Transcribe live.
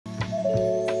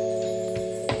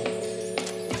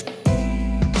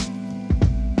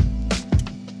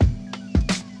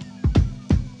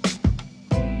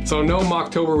So no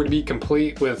Moctober would be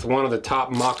complete with one of the top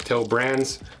moc toe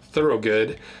brands,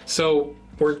 Thorogood. So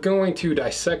we're going to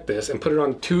dissect this and put it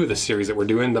on two of the series that we're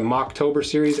doing, the Moctober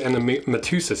series and the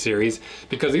MITUSA series,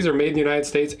 because these are made in the United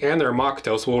States and they're moc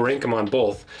toe, so we'll rank them on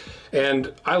both.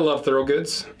 And I love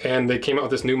Thorogoods, and they came out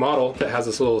with this new model that has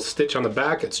this little stitch on the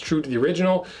back. It's true to the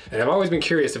original, and I've always been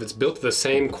curious if it's built to the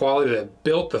same quality that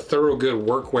built the Thorogood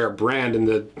workwear brand in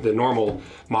the normal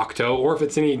moc toe, or if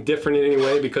it's any different in any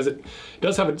way, because it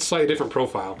does have a slightly different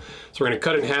profile. So we're gonna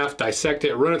cut it in half, dissect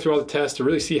it, run it through all the tests to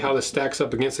really see how this stacks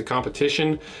up against the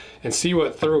competition, and see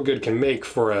what Thorogood can make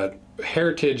for a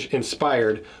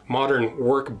heritage-inspired modern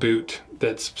work boot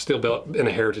that's still built in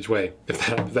a heritage way, if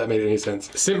that made any sense.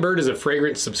 Scentbird is a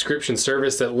fragrance subscription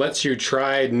service that lets you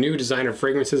try new designer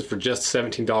fragrances for just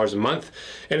 $17 a month.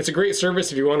 And it's a great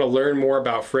service if you want to learn more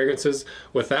about fragrances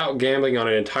without gambling on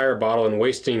an entire bottle and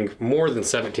wasting more than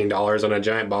 $17 on a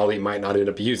giant bottle you might not end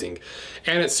up using.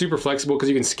 And it's super flexible because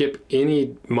you can skip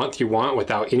any month you want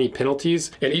without any penalties.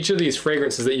 And each of these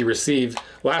fragrances that you receive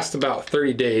lasts about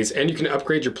 30 days, and you can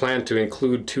upgrade your plan to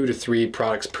include 2 to 3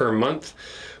 products per month,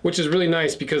 which is really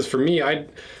nice because for me,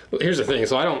 here's the thing.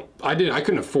 So I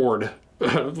couldn't afford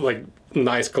like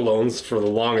nice colognes for the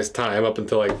longest time up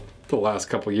until like the last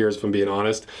couple of years, if I'm being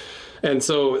honest. And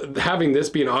so having this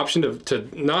be an option to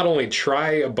not only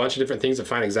try a bunch of different things to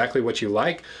find exactly what you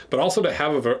like, but also to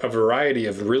have a variety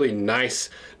of really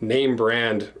nice name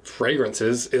brand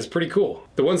fragrances is pretty cool.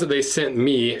 The ones that they sent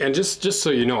me, and just so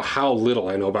you know how little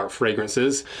I know about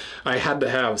fragrances, I had to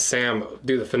have Sam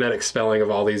do the phonetic spelling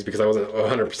of all these because I wasn't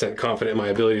 100% confident in my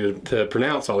ability to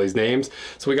pronounce all these names.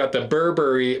 So we got the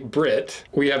Burberry Brit,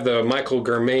 we have the Michael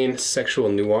Germain Sexual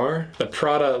Noir, the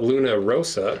Prada Luna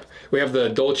Rosa, we have the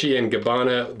Dolce &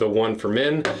 Gabbana, the One for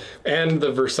Men, and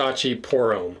the Versace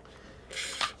Pour Homme.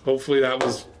 Hopefully that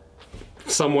was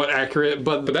somewhat accurate,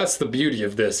 but that's the beauty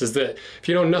of this, is that if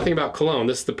you know nothing about cologne,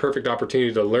 this is the perfect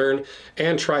opportunity to learn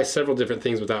and try several different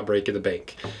things without breaking the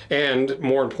bank. And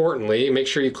more importantly, make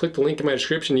sure you click the link in my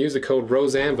description, use the code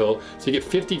ROSEANVIL so you get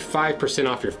 55%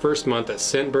 off your first month at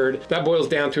Scentbird. That boils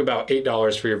down to about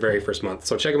 $8 for your very first month.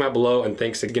 So check them out below, and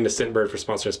thanks again to Scentbird for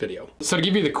sponsoring this video. So to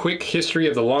give you the quick history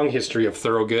of the long history of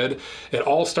Thorogood, it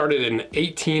all started in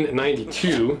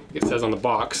 1892, it says on the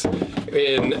box,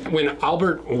 when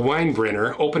Albert Weinbrenner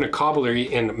opened a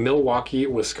cobblery in Milwaukee,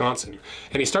 Wisconsin.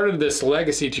 And he started this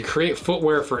legacy to create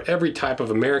footwear for every type of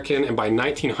American, and by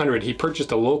 1900 he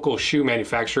purchased a local shoe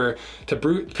manufacturer to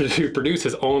produce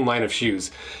his own line of shoes.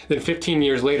 Then 15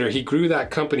 years later he grew that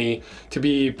company to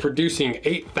be producing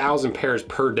 8,000 pairs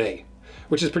per day,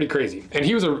 which is pretty crazy. And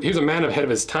he was a man ahead of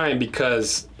his time,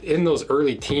 because in those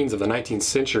early teens of the 19th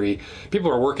century,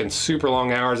 people were working super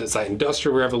long hours. It's like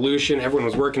industrial revolution. Everyone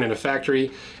was working in a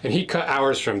factory, and he cut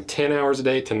hours from 10 hours a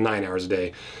day to 9 hours a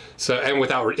day. So, and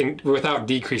without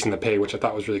decreasing the pay, which I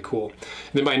thought was really cool.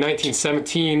 And then by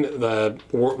 1917, the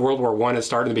World War I had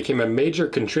started and became a major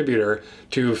contributor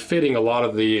to fitting a lot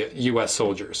of the US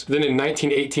soldiers. Then in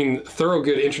 1918,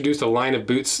 Thorogood introduced a line of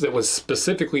boots that was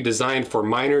specifically designed for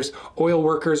miners, oil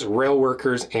workers, rail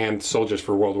workers, and soldiers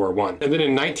for World War I. And then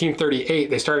in 1938,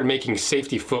 they started making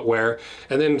safety footwear.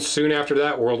 And then soon after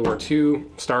that, World War II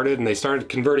started, and they started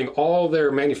converting all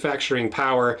their manufacturing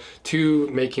power to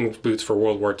making boots for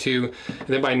World War II. And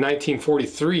then by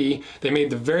 1943, they made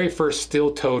the very first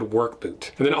steel-toed work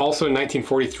boot. And then also in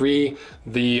 1943,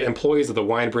 the employees of the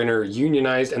Weinbrenner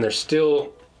unionized, and they're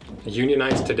still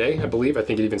unionized today, I believe. I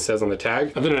think it even says on the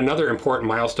tag. And then another important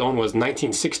milestone was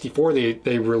 1964,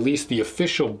 they released the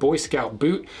official Boy Scout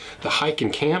boot, the Hike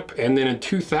and Camp. And then in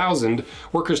 2000,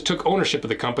 workers took ownership of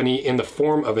the company in the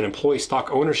form of an employee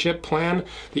stock ownership plan,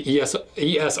 the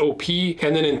ESOP.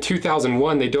 And then in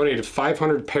 2001, they donated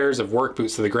 500 pairs of work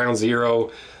boots to the Ground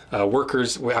Zero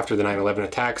workers after the 9/11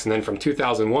 attacks. And then from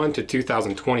 2001 to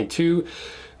 2022,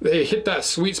 they hit that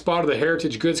sweet spot of the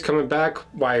heritage goods coming back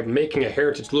by making a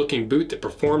heritage looking boot that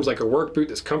performs like a work boot,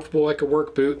 that's comfortable like a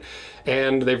work boot.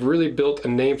 And they've really built a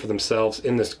name for themselves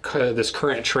in this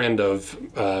current trend of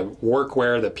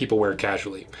workwear that people wear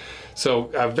casually.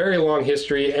 So a very long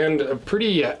history, and a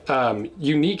pretty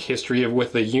unique history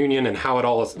with the union and how it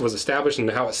all was established and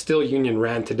how it's still union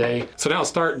ran today. So now I'll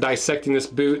start dissecting this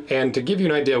boot, and to give you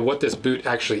an idea of what this boot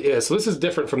actually is. So this is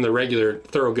different from the regular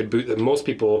Thorogood boot that most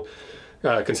people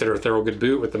consider a Thorogood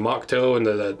boot with the moc toe and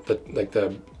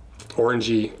the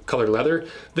orangey colored leather.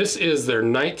 This is their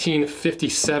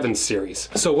 1957 series.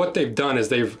 So what they've done is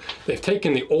they've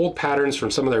taken the old patterns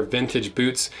from some of their vintage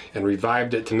boots and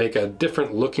revived it to make a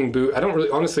different looking boot.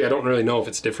 Honestly, I don't really know if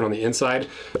it's different on the inside,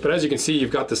 but as you can see,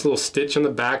 you've got this little stitch on the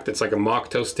back that's like a mock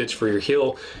toe stitch for your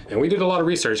heel. And we did a lot of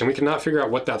research and we cannot figure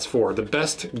out what that's for. The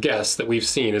best guess that we've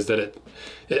seen is that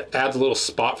it adds a little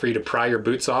spot for you to pry your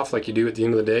boots off like you do at the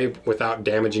end of the day without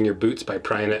damaging your boots by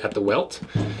prying it at the welt.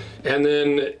 And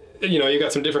then, you know, you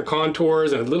got some different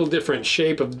contours and a little different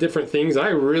shape of different things. I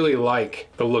really like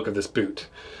the look of this boot.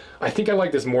 I think I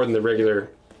like this more than the regular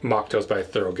Moc Toes by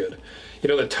Thorogood. You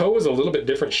know, the toe is a little bit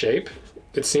different shape,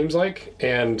 it seems like,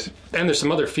 and there's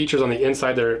some other features on the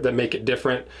inside there that make it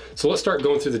different. So let's start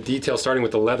going through the details, starting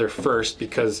with the leather first,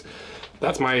 because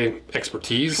that's my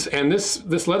expertise. And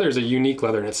this leather is a unique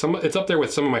leather, and it's up there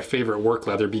with some of my favorite work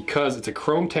leather because it's a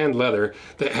chrome tanned leather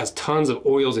that has tons of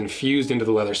oils infused into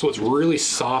the leather. So it's really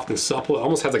soft and supple. It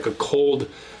almost has like a cold,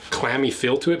 clammy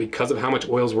feel to it because of how much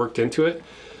oil's worked into it.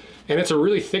 And it's a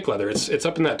really thick leather. It's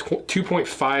up in that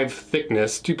 2.5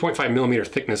 thickness, 2.5 millimeter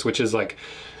thickness, which is like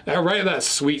right at that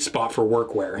sweet spot for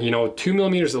workwear. You know, 2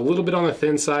 millimeters is a little bit on the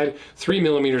thin side. 3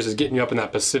 millimeters is getting you up in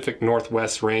that Pacific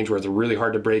Northwest range where it's really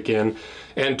hard to break in.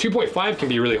 And 2.5 can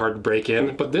be really hard to break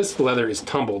in, but this leather is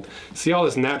tumbled. See all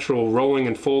this natural rolling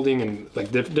and folding and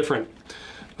like different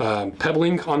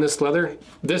pebbling on this leather?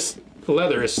 This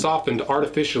leather is softened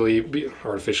artificially,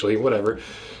 whatever,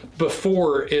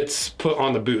 before it's put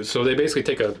on the boot. So they basically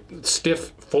take a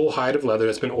stiff full hide of leather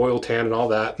that's been oil tanned and all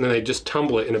that, and then they just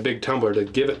tumble it in a big tumbler to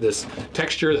give it this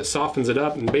texture that softens it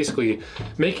up and basically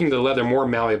making the leather more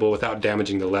malleable without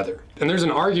damaging the leather. And there's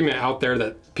an argument out there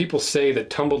that people say that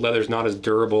tumbled leather is not as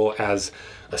durable as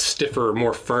a stiffer,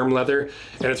 more firm leather,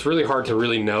 and it's really hard to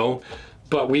really know.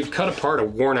 But we've cut apart a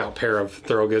worn out pair of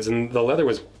Thorogoods and the leather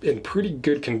was in pretty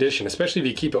good condition, especially if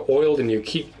you keep it oiled and you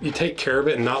take care of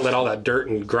it and not let all that dirt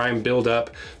and grime build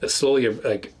up that slowly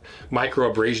like micro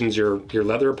abrasions your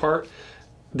leather apart.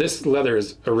 This leather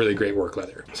is a really great work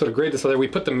leather. So to grade this leather, we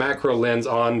put the macro lens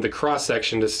on the cross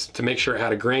section to make sure it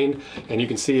had a grain, and you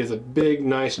can see it's a big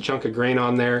nice chunk of grain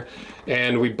on there.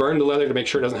 And we burned the leather to make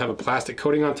sure it doesn't have a plastic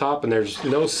coating on top, and there's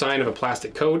no sign of a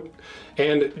plastic coat.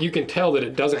 And you can tell that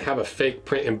it doesn't have a fake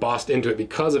print embossed into it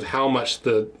because of how much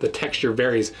the texture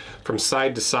varies from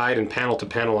side to side and panel to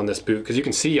panel on this boot. Because you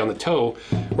can see on the toe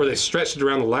where they stretched it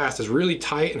around the last is really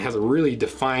tight and has a really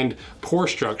defined pore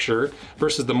structure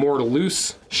versus the more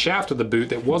loose shaft of the boot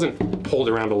that wasn't pulled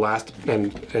around the last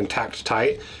and tacked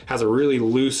tight, has a really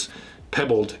loose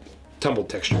pebbled tumbled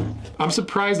texture. I'm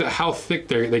surprised at how thick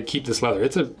they keep this leather.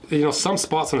 It's some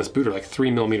spots on this boot are like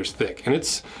 3 millimeters thick,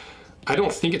 and I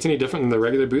don't think it's any different than the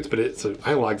regular boots, but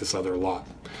I like this leather a lot.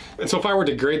 And so if I were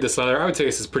to grade this leather, I would say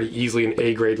this is pretty easily an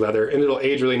A grade leather, and it'll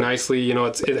age really nicely. You know,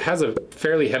 it has a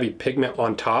fairly heavy pigment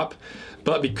on top,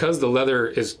 but because the leather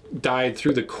is dyed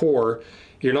through the core,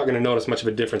 you're not going to notice much of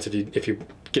a difference if you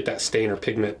get that stain or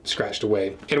pigment scratched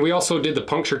away. And we also did the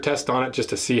puncture test on it just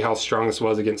to see how strong this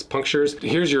was against punctures.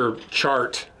 Here's your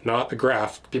chart, not a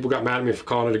graph. People got mad at me for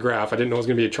calling it a graph. I didn't know it was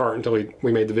going to be a chart until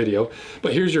we made the video.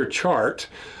 But here's your chart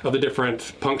of the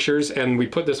different punctures, and we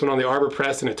put this one on the arbor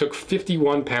press, and it took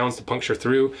 51 pounds to puncture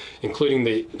through, including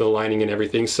the lining and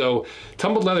everything. So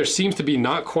tumbled leather seems to be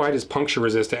not quite as puncture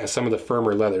resistant as some of the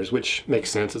firmer leathers, which makes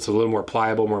sense. It's a little more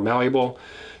pliable, more malleable.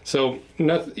 So,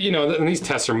 you know, and these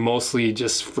tests are mostly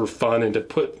just for fun and to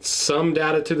put some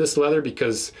data to this leather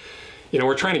because, you know,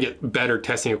 we're trying to get better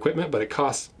testing equipment, but it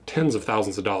costs tens of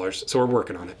thousands of dollars, so we're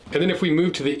working on it. And then if we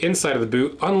move to the inside of the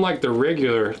boot, unlike the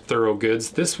regular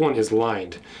Thorogoods, this one is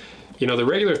lined. You know, the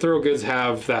regular Thorogoods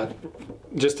have that,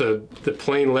 just the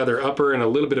plain leather upper and a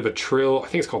little bit of a trill, I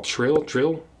think it's called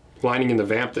drill lining in the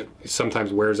vamp that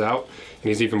sometimes wears out and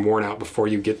is even worn out before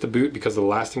you get the boot because of the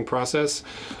lasting process.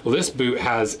 Well, this boot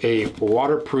has a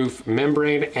waterproof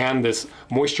membrane and this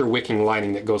moisture wicking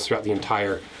lining that goes throughout the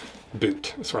entire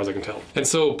boot, as far as I can tell. And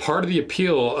so part of the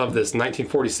appeal of this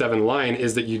 1947 line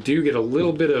is that you do get a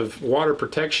little bit of water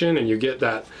protection and you get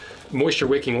that moisture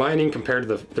wicking lining compared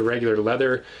to the regular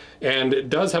leather, and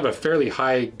it does have a fairly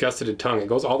high gusseted tongue. It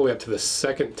goes all the way up to the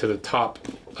second to the top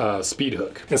speed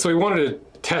hook. And so we wanted to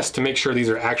test to make sure these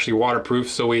are actually waterproof,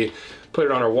 so we put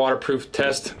it on our waterproof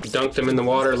test, dunked them in the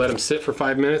water, let them sit for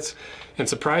 5 minutes, and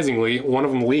surprisingly one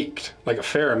of them leaked, like a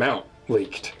fair amount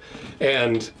leaked.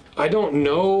 And I don't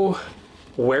know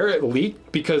where it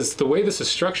leaked because the way this is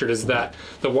structured is that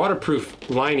the waterproof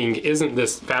lining isn't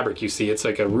this fabric you see. It's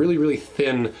like a really, really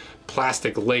thin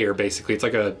plastic layer, basically. It's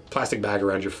like a plastic bag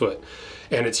around your foot.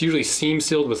 And it's usually seam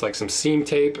sealed with like some seam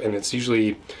tape, and it's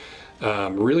usually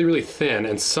really, really thin.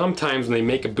 And sometimes when they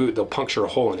make a boot, they'll puncture a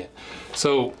hole in it.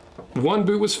 So one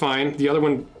boot was fine, the other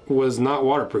one was not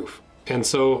waterproof. And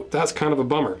so that's kind of a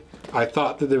bummer. I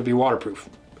thought that they would be waterproof.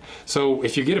 So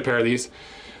if you get a pair of these,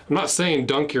 I'm not saying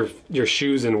dunk your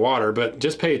shoes in water, but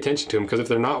just pay attention to them, because if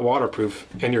they're not waterproof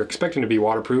and you're expecting to be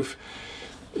waterproof,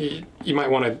 you might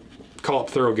want to call up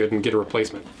Thorogood and get a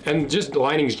replacement. And just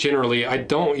linings generally, I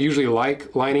don't usually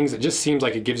like linings. It just seems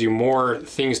like it gives you more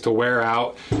things to wear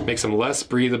out, makes them less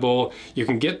breathable. You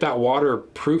can get that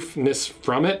waterproofness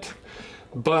from it,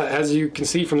 but as you can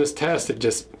see from this test,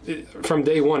 from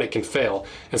day one it can fail.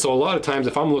 And so a lot of times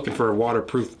if I'm looking for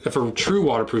a true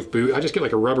waterproof boot, I just get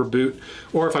like a rubber boot,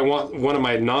 or if I want one of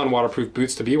my non-waterproof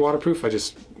boots to be waterproof, I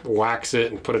just wax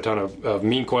it and put a ton of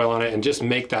mean coil on it and just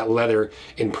make that leather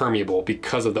impermeable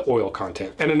because of the oil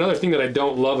content. And another thing that I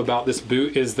don't love about this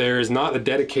boot is there is not a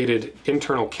dedicated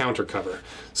internal counter cover.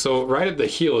 So right at the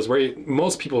heel is where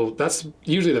most people, that's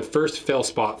usually the first fail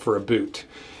spot for a boot.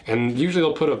 And usually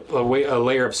they'll put a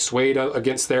layer of suede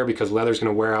against there because leather's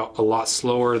going to wear out a lot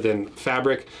slower than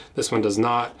fabric. This one does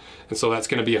not, and so that's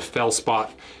going to be a fail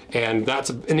spot. And that's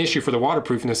an issue for the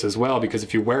waterproofness as well, because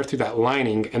if you wear through that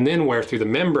lining and then wear through the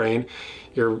membrane,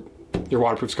 your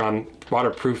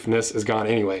waterproofness is gone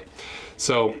anyway.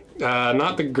 So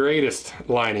not the greatest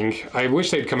lining. I wish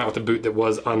they'd come out with a boot that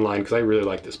was unlined, because I really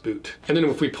like this boot. And then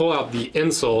if we pull out the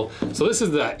insole, so this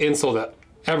is the insole that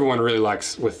everyone really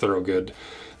likes with Thorogood.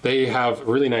 They have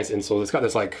really nice insole. It's got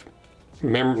this like,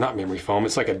 not memory foam,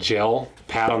 it's like a gel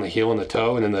pad on the heel and the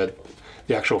toe, and then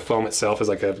the actual foam itself is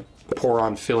like a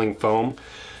pour-on filling foam.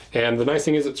 And the nice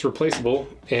thing is it's replaceable,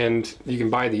 and you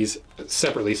can buy these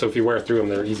separately, so if you wear through them,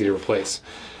 they're easy to replace.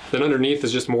 Then underneath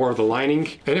is just more of the lining.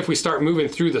 And if we start moving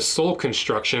through the sole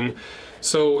construction,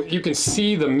 so you can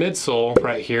see the midsole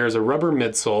right here is a rubber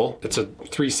midsole. It's a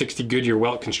 360 Goodyear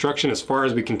welt construction as far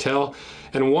as we can tell.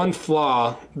 And one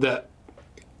flaw that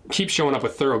keeps showing up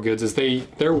with Thorogoods is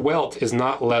their welt is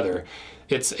not leather.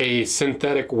 It's a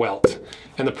synthetic welt.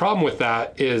 And the problem with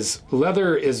that is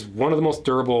leather is one of the most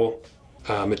durable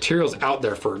materials out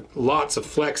there for lots of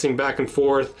flexing back and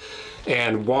forth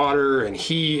and water and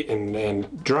heat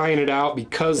and drying it out,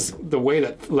 because the way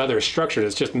that leather is structured,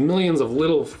 it's just millions of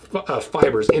little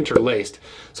fibers interlaced.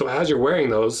 So as you're wearing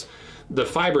those, the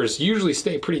fibers usually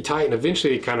stay pretty tight and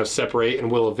eventually they kind of separate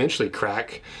and will eventually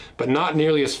crack, but not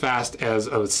nearly as fast as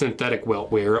a synthetic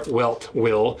welt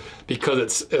will, because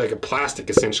it's like a plastic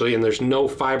essentially, and there's no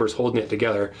fibers holding it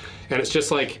together. And it's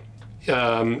just like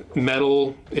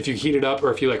metal. If you heat it up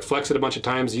or if you like flex it a bunch of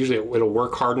times, usually it'll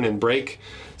work, harden, and break.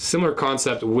 Similar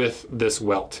concept with this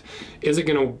welt. Is it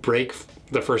going to break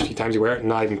the first few times you wear it?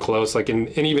 Not even close. Like, and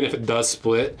even if it does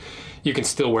split, you can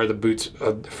still wear the boots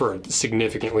for a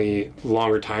significantly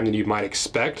longer time than you might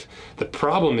expect. The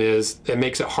problem is it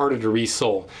makes it harder to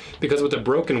re-sole, because with a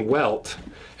broken welt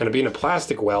and it being a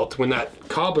plastic welt, when that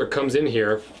cobbler comes in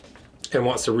here and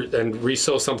wants to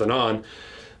re-sew something on,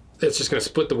 it's just going to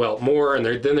split the welt more, and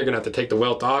then they're going to have to take the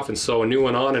welt off and sew a new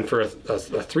one on. And for a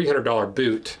 $300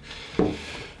 boot,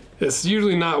 it's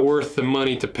usually not worth the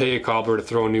money to pay a cobbler to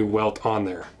throw a new welt on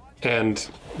there. And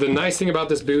the nice thing about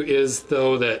this boot is,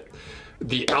 though, that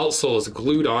the outsole is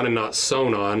glued on and not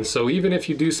sewn on. So even if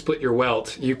you do split your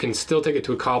welt, you can still take it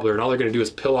to a cobbler, and all they're going to do is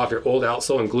peel off your old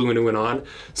outsole and glue a new one on.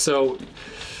 So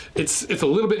it's a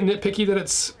little bit nitpicky that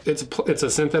it's a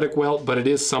synthetic welt, but it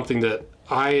is something that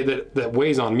that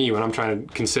weighs on me when I'm trying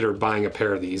to consider buying a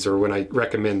pair of these, or when I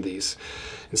recommend these.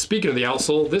 And speaking of the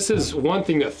outsole, this is one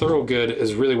thing that Thorogood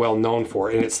is really well known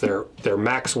for, and it's their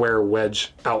MAXWear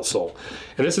wedge outsole.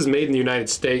 And this is made in the United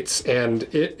States, and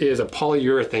it is a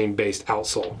polyurethane-based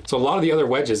outsole. So a lot of the other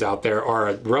wedges out there are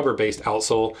a rubber-based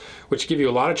outsole, which give you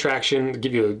a lot of traction,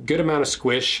 give you a good amount of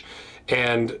squish,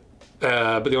 and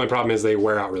but the only problem is they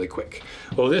wear out really quick.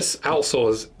 Well, this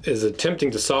outsole is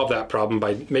attempting to solve that problem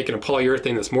by making a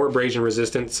polyurethane that's more abrasion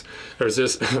resistant,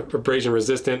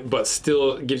 but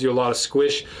still gives you a lot of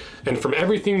squish. And from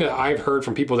everything that I've heard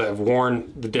from people that have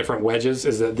worn the different wedges,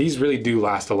 is that these really do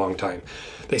last a long time.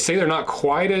 They say they're not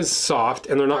quite as soft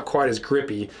and they're not quite as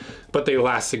grippy, but they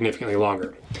last significantly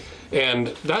longer. And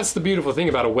that's the beautiful thing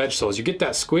about a wedge sole, is you get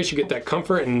that squish, you get that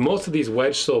comfort, and most of these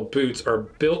wedge sole boots are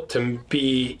built to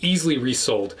be easily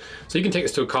resoled. So you can take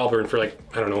this to a cobbler and for like,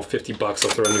 I don't know, 50 bucks,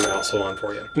 they'll throw a new outsole on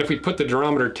for you. And if we put the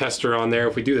durometer tester on there,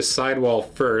 if we do the sidewall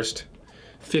first,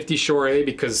 50 Shore A,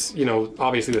 because, you know,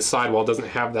 obviously the sidewall doesn't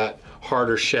have that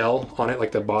harder shell on it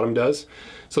like the bottom does.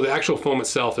 So the actual foam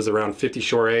itself is around 50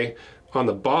 Shore A. On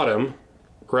the bottom,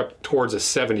 we're up towards a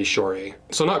 70 Shore A.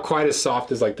 So not quite as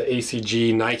soft as like the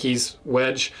ACG Nike's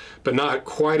wedge, but not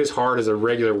quite as hard as a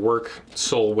regular work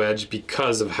sole wedge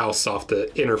because of how soft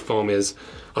the inner foam is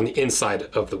on the inside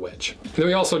of the wedge. And then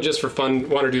we also, just for fun,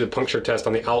 want to do the puncture test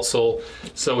on the outsole.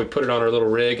 So we put it on our little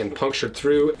rig and punctured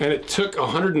through, and it took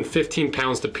 115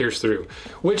 pounds to pierce through,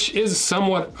 which is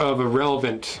somewhat of a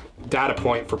relevant data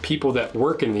point for people that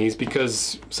work in these,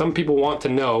 because some people want to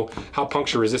know how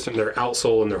puncture resistant their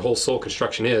outsole and their whole sole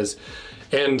construction is.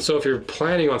 And so if you're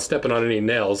planning on stepping on any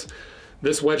nails,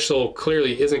 this wedge sole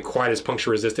clearly isn't quite as puncture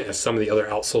resistant as some of the other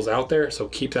outsoles out there, so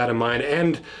keep that in mind.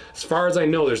 And as far as I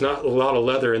know, there's not a lot of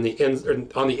leather in the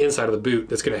on the inside of the boot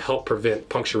that's going to help prevent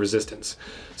puncture resistance.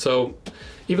 So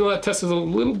even though that test is a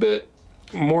little bit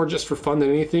more just for fun than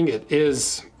anything, it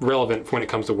is relevant when it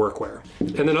comes to workwear.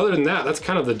 And then other than that, that's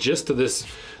kind of the gist of this,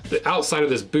 the outside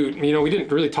of this boot. You know, we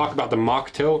didn't really talk about the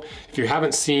Moc Toe. If you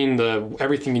haven't seen the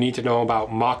Everything You Need to Know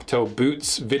About Moc Toe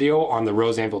Boots video on the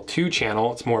Rose Anvil 2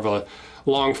 channel, it's more of a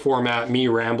long format, me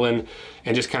rambling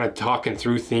and just kind of talking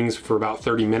through things for about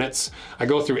 30 minutes. I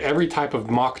go through every type of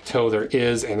Moc Toe there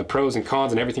is and the pros and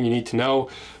cons and everything you need to know.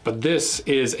 But this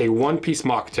is a one-piece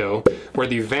Moc Toe where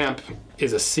the vamp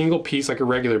is a single piece like a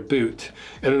regular boot,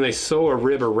 and then they sew a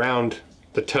rib around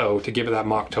the toe to give it that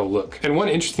Moc Toe look. And one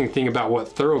interesting thing about what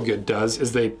Thorogood does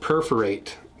is they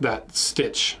perforate that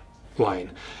stitch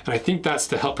line. And I think that's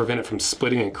to help prevent it from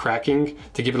splitting and cracking,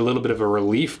 to give it a little bit of a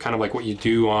relief, kind of like what you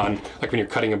do on, like when you're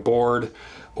cutting a board,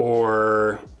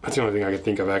 or that's the only thing I can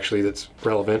think of actually that's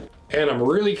relevant. And I'm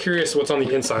really curious what's on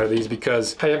the inside of these,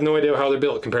 because I have no idea how they're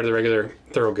built compared to the regular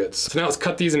Thorogoods. So now let's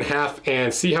cut these in half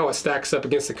and see how it stacks up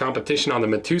against the competition on the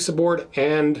MITUSA board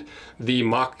and the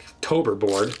Moctober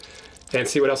board, and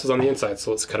see what else is on the inside.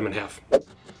 So let's cut them in half.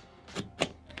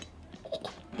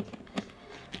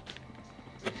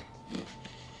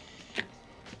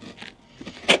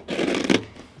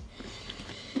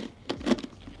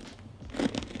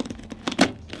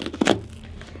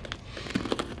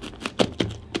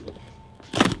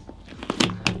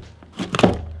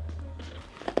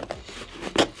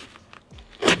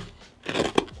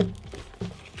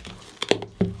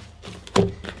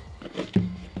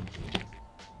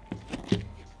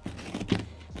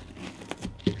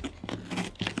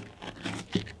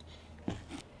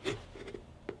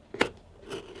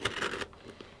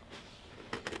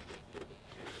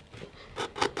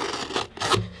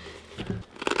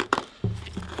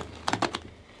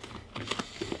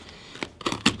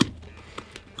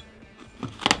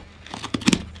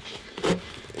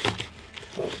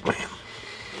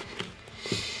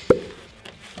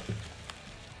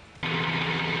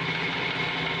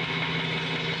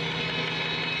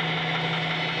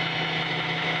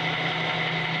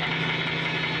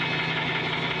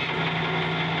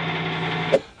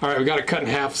 All right, we got it cut in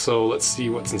half, so let's see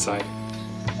what's inside.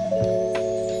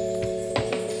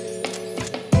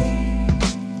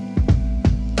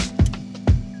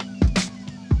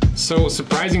 So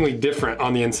surprisingly different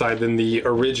on the inside than the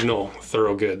original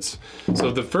Thorogoods.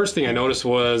 So the first thing I noticed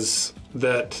was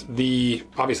that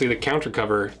obviously the counter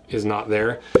cover is not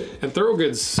there. And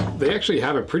Thorogoods, they actually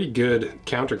have a pretty good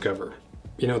counter cover.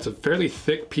 You know, it's a fairly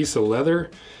thick piece of leather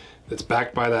that's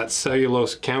backed by that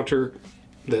cellulose counter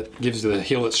that gives the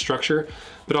heel its structure.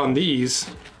 But on these,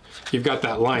 you've got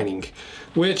that lining,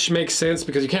 which makes sense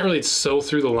because you can't really sew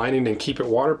through the lining and keep it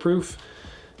waterproof.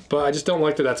 But I just don't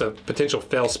like that that's a potential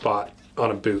fail spot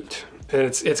on a boot. And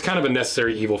it's kind of a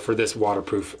necessary evil for this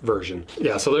waterproof version.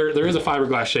 Yeah, so there is a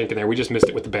fiberglass shank in there. We just missed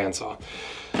it with the bandsaw.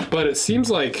 But it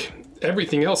seems like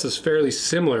everything else is fairly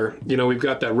similar. You know, we've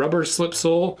got that rubber slip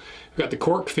sole, we've got the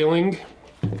cork filling,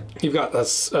 you've got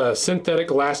a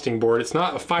synthetic lasting board. It's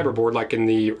not a fiber board like in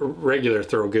the regular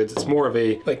Thorogoods. It's more of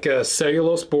a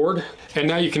cellulose board. And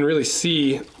now you can really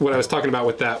see what I was talking about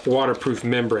with that waterproof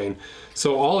membrane.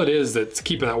 So all it is that's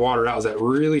keeping that water out is that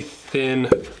really thin,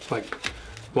 like,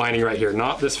 lining right here.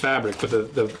 Not this fabric, but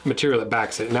the material that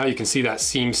backs it. Now you can see that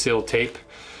seam seal tape.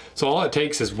 So all it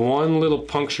takes is one little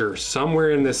puncture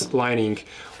somewhere in this lining,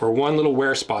 or one little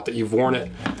wear spot that you've worn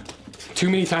it too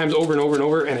many times over and over and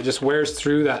over, and it just wears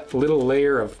through that little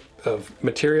layer of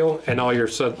material, and all of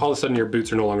a sudden your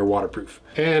boots are no longer waterproof.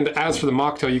 And as for the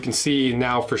Moc Toe, you can see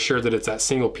now for sure that it's that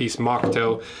single piece Moc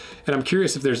Toe. And I'm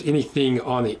curious if there's anything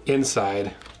on the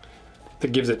inside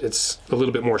that gives it a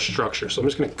little bit more structure. So I'm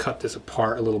just gonna cut this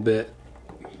apart a little bit.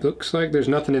 Looks like there's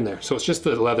nothing in there. So it's just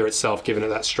the leather itself giving it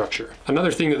that structure.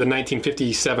 Another thing that the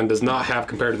 1957 does not have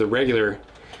compared to the regular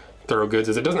Thorogoods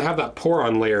is it doesn't have that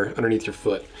pour-on layer underneath your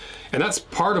foot. And that's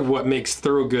part of what makes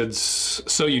Thorogoods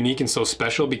so unique and so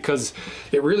special, because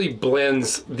it really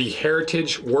blends the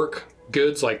heritage work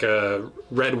goods like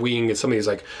Red Wing and some of these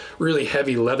like really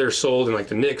heavy leather soled, and like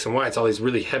the Nicks and Whites, all these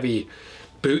really heavy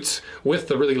boots with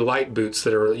the really light boots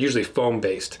that are usually foam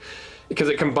based, because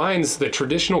it combines the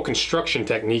traditional construction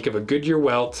technique of a Goodyear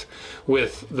welt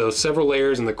with those several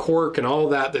layers and the cork and all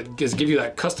that just give you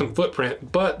that custom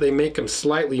footprint, but they make them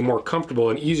slightly more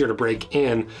comfortable and easier to break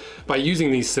in by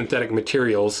using these synthetic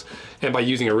materials and by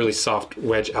using a really soft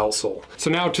wedge outsole.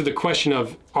 So now to the question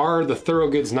of, are the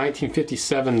Thorogood's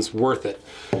 1957s worth it?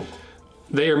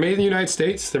 They are made in the United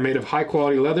States. They're made of high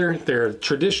quality leather. They're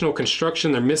traditional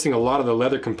construction. They're missing a lot of the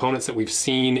leather components that we've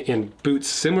seen in boots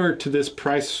similar to this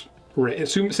price,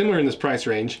 similar in this price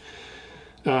range.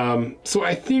 So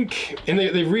I think, and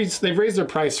they've raised their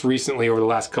price recently over the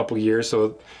last couple of years.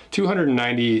 So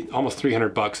 290, almost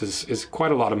 300 bucks is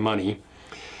quite a lot of money.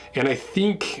 And I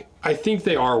think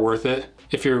they are worth it.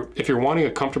 If you're wanting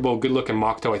a comfortable, good looking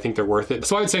mock toe, I think they're worth it.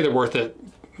 So I'd say they're worth it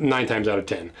 9 times out of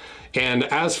 10. And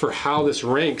as for how this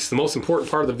ranks, the most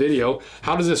important part of the video,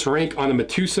 how does this rank on the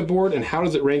MITUSA board and how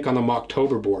does it rank on the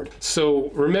Moctober board? So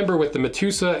remember, with the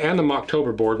MITUSA and the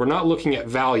Moctober board, we're not looking at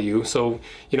value. So,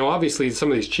 you know, obviously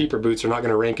some of these cheaper boots are not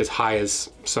going to rank as high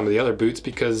as some of the other boots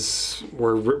because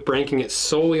we're ranking it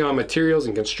solely on materials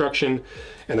and construction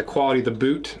and the quality of the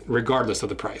boot, regardless of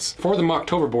the price. For the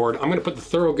Moctober board, I'm gonna put the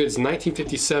Thorogood's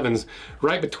 1957s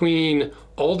right between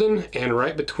Alden and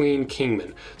right between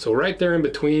Kingman. So right there in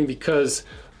between, because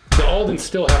the Aldens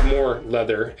still have more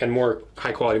leather and more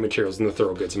high quality materials than the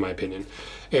Thorogoods, in my opinion.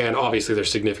 And obviously they're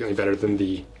significantly better than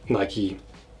the Nike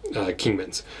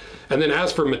Kingmans. And then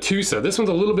as for MITUSA, this one's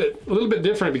a little bit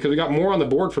different because we got more on the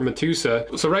board for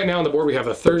MITUSA. So right now on the board we have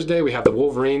the Thursday, we have the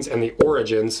Wolverines and the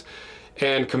Origins.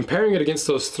 And comparing it against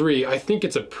those three, I think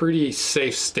it's a pretty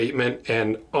safe statement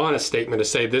and honest statement to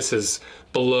say this is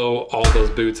below all those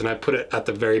boots, and I put it at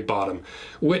the very bottom.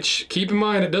 Which, keep in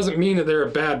mind, it doesn't mean that they're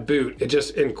a bad boot. It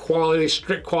just, in quality,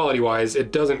 strict quality wise,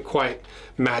 it doesn't quite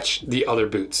match the other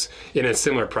boots in a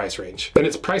similar price range. And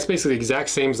it's priced basically the exact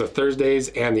same as the Thursdays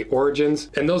and the Origins,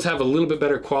 and those have a little bit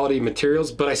better quality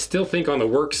materials, but I still think on the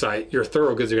work site, your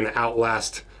Thorogoods are gonna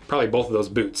outlast probably both of those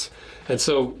boots. And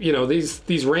so, you know, these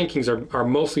rankings are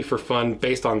mostly for fun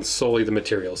based on solely the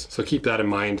materials. So keep that in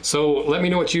mind. So let me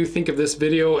know what you think of this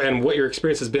video and what your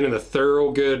experience has been in the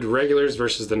Thorogood regulars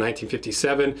versus the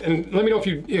 1957. And let me know if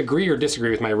you agree or disagree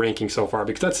with my ranking so far,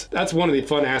 because that's one of the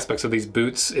fun aspects of these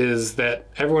boots, is that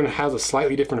everyone has a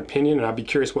slightly different opinion, and I'd be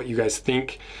curious what you guys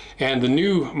think. And the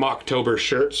new Moctober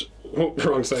shirts, oh,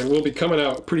 wrong side, will be coming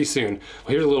out pretty soon. Well,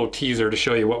 here's a little teaser to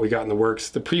show you what we got in the works.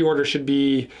 The pre-order should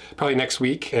be probably next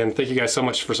week, and thank you guys so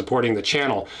much for supporting the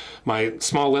channel, my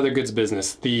small leather goods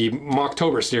business, the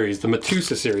Moctober series, the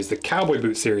MITUSA series, the cowboy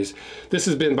boot series. This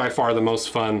has been by far the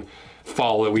most fun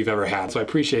fall that we've ever had. So I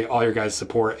appreciate all your guys'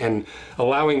 support and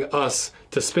allowing us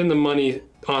to spend the money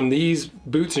on these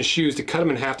boots and shoes, to cut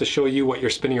them in half to show you what you're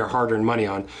spending your hard-earned money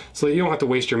on, so that you don't have to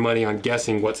waste your money on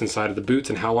guessing what's inside of the boots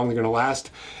and how long they're going to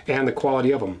last and the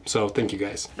quality of them. So thank you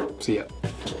guys. See ya.